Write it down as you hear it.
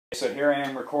So here I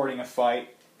am recording a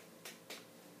fight.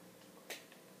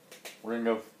 We're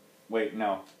gonna go. Wait,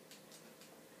 no.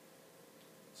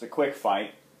 It's a quick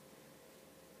fight.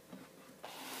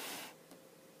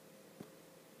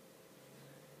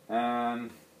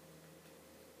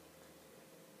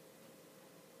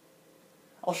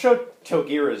 I'll show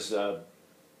Togira's.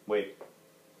 Wait.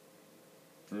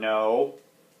 No.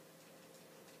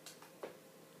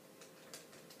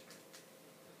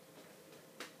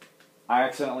 I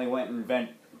accidentally went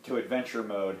to adventure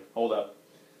mode. Hold up.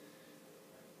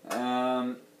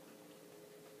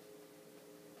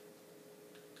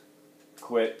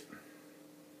 Quit.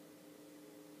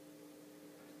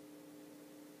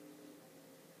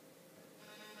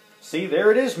 See,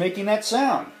 there it is, making that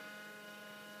sound.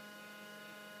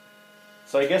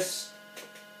 So I guess,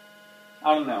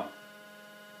 I don't know.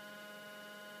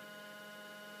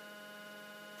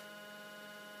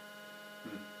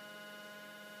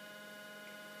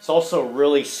 It's also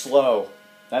really slow.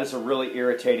 That is a really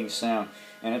irritating sound.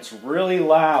 And it's really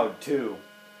loud, too.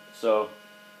 So,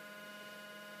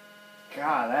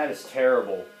 God, that is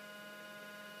terrible.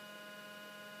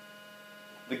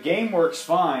 The game works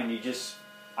fine,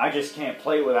 I just can't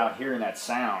play it without hearing that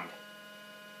sound.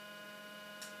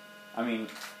 I mean,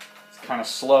 it's kind of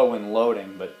slow in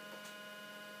loading, but...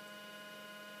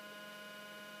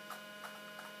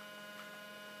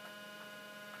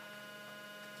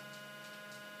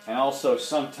 And also,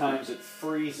 sometimes it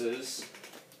freezes.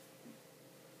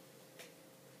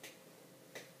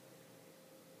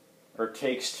 Or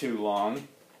takes too long.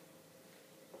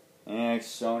 And it's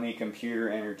Sony Computer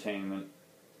Entertainment.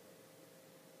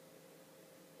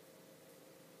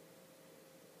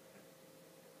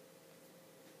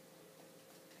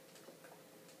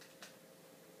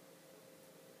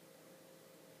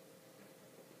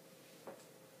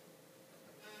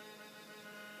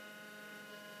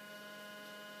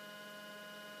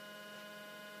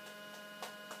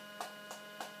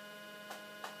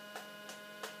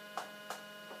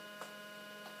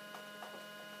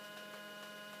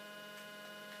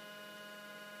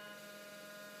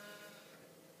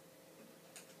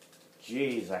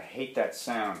 Jeez, I hate that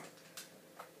sound.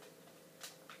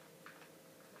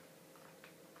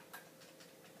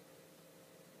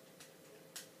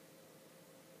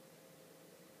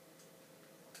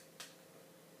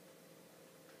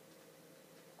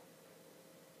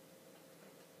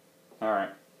 Alright.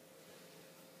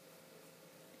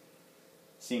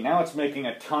 See, now it's making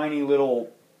a tiny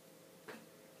little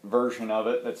version of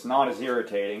it that's not as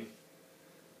irritating.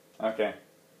 Okay.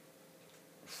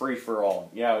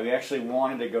 Free-for-all. Yeah, we actually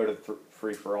wanted to go to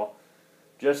free-for-all.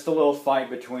 Just a little fight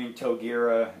between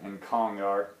Togira and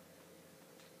Kongar.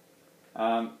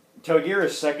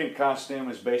 Togira's second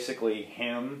costume is basically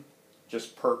him,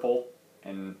 just purple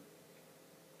and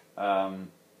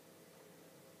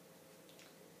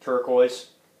turquoise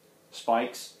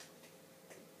spikes.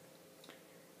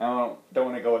 I don't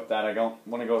want to go with that. I don't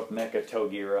want to go with Mecha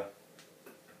Togira.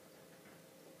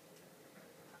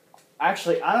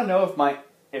 Actually, I don't know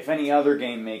if any other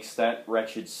game makes that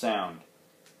wretched sound.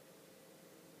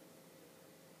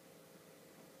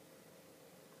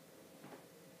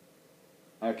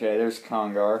 Okay, there's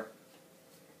Kongar.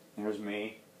 There's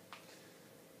me.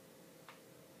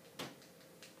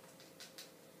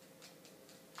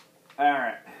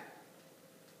 Alright.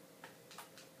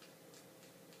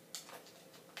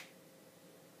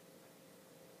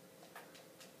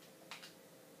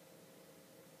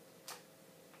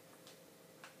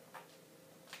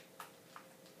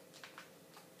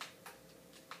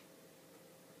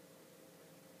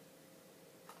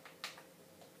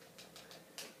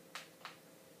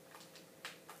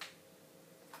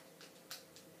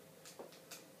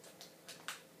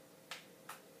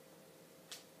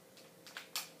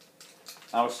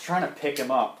 I was trying to pick him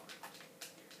up.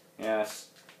 Yes,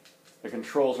 the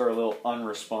controls are a little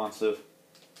unresponsive,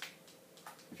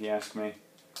 if you ask me.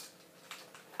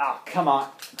 Ah, come on,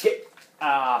 get,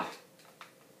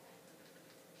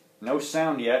 no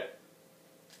sound yet.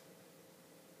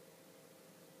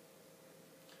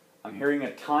 I'm hearing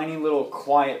a tiny little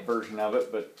quiet version of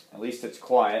it, but at least it's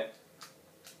quiet.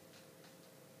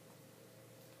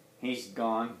 He's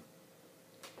gone.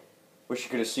 Wish you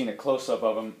could have seen a close-up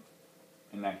of him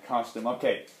in that costume.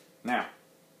 Okay, now.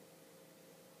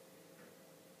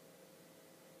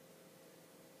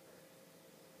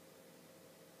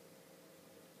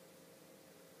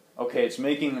 Okay, it's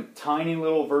making a tiny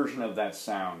little version of that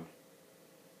sound.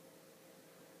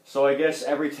 So I guess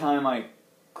every time I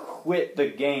quit the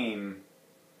game,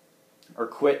 or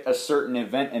quit a certain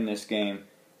event in this game,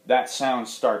 that sound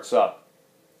starts up.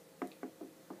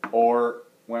 Or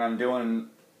when I'm doing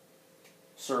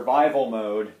survival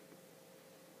mode,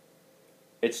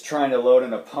 it's trying to load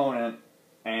an opponent,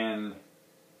 and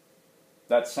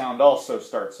that sound also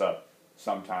starts up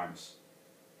sometimes.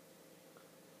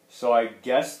 So I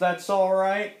guess that's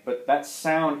alright, but that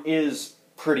sound is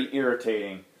pretty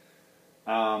irritating.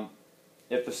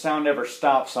 If the sound ever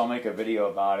stops, I'll make a video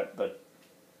about it, but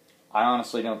I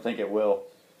honestly don't think it will.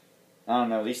 I don't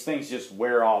know, these things just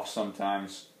wear off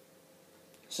sometimes.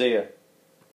 See ya.